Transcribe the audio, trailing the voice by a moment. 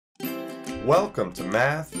Welcome to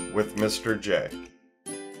Math with Mr. J.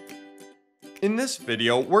 In this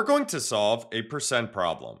video, we're going to solve a percent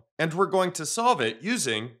problem, and we're going to solve it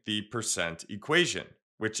using the percent equation,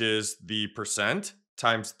 which is the percent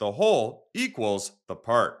times the whole equals the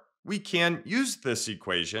part. We can use this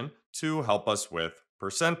equation to help us with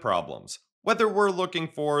percent problems, whether we're looking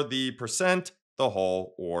for the percent, the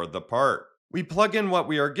whole, or the part. We plug in what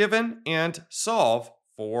we are given and solve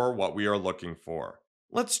for what we are looking for.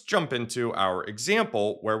 Let's jump into our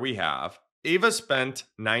example where we have Ava spent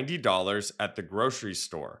 $90 at the grocery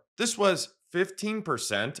store. This was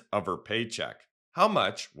 15% of her paycheck. How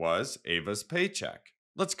much was Ava's paycheck?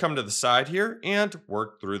 Let's come to the side here and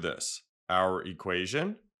work through this. Our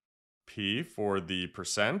equation, P for the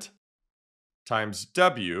percent times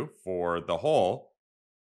W for the whole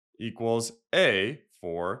equals A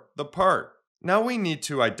for the part. Now we need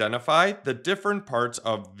to identify the different parts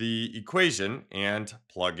of the equation and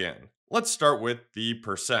plug in. Let's start with the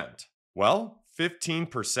percent. Well,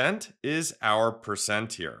 15% is our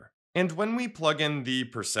percent here. And when we plug in the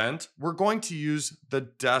percent, we're going to use the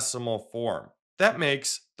decimal form. That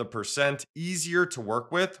makes the percent easier to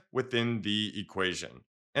work with within the equation.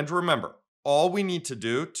 And remember, all we need to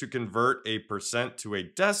do to convert a percent to a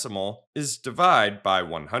decimal is divide by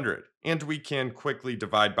 100. And we can quickly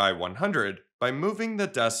divide by 100 by moving the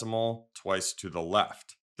decimal twice to the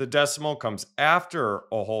left. The decimal comes after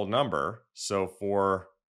a whole number, so for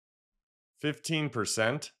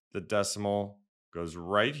 15%, the decimal goes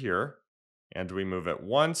right here, and we move it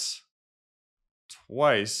once,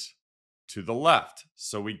 twice to the left,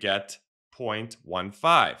 so we get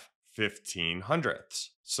 0.15, 15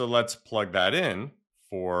 hundredths. So let's plug that in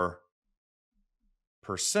for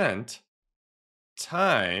percent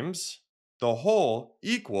times the whole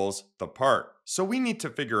equals the part. So we need to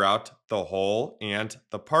figure out the whole and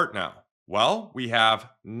the part now. Well, we have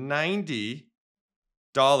 $90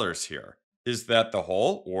 here. Is that the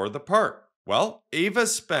whole or the part? Well, Ava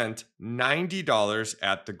spent $90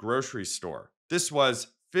 at the grocery store. This was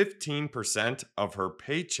 15% of her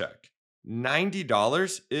paycheck.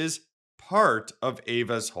 $90 is part of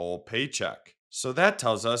Ava's whole paycheck. So that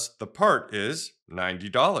tells us the part is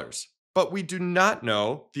 $90. But we do not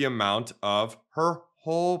know the amount of her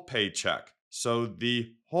whole paycheck. So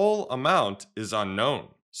the whole amount is unknown.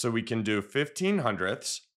 So we can do 15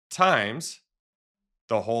 hundredths times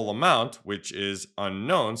the whole amount, which is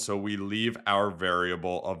unknown. So we leave our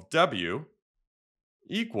variable of W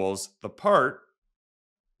equals the part,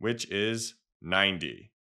 which is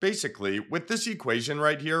 90. Basically, with this equation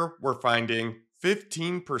right here, we're finding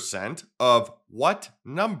 15% of what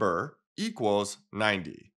number equals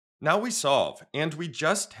 90. Now we solve, and we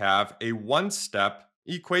just have a one-step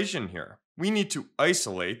equation here. We need to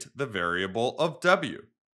isolate the variable of W.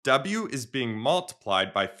 W is being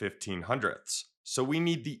multiplied by 15 hundredths. So we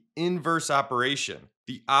need the inverse operation,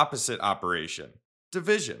 the opposite operation,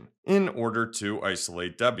 division, in order to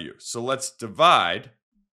isolate W. So let's divide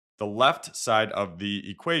the left side of the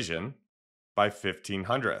equation by 15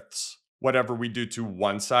 hundredths. Whatever we do to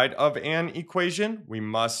one side of an equation, we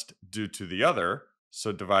must do to the other.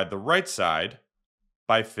 So divide the right side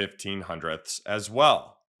by 15 hundredths as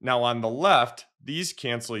well. Now on the left, these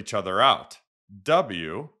cancel each other out.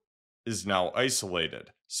 W is now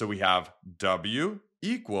isolated. So we have W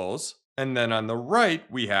equals, and then on the right,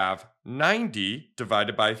 we have 90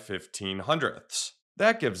 divided by 15 hundredths.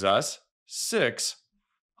 That gives us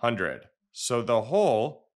 600. So the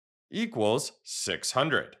whole equals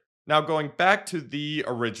 600. Now going back to the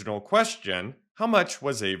original question, how much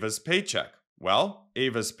was Ava's paycheck? Well,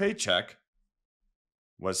 Ava's paycheck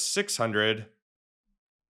was $600.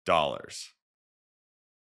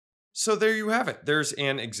 So there you have it. There's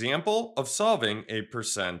an example of solving a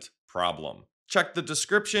percent problem. Check the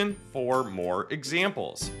description for more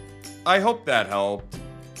examples. I hope that helped.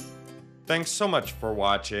 Thanks so much for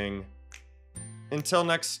watching. Until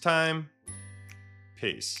next time,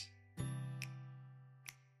 peace.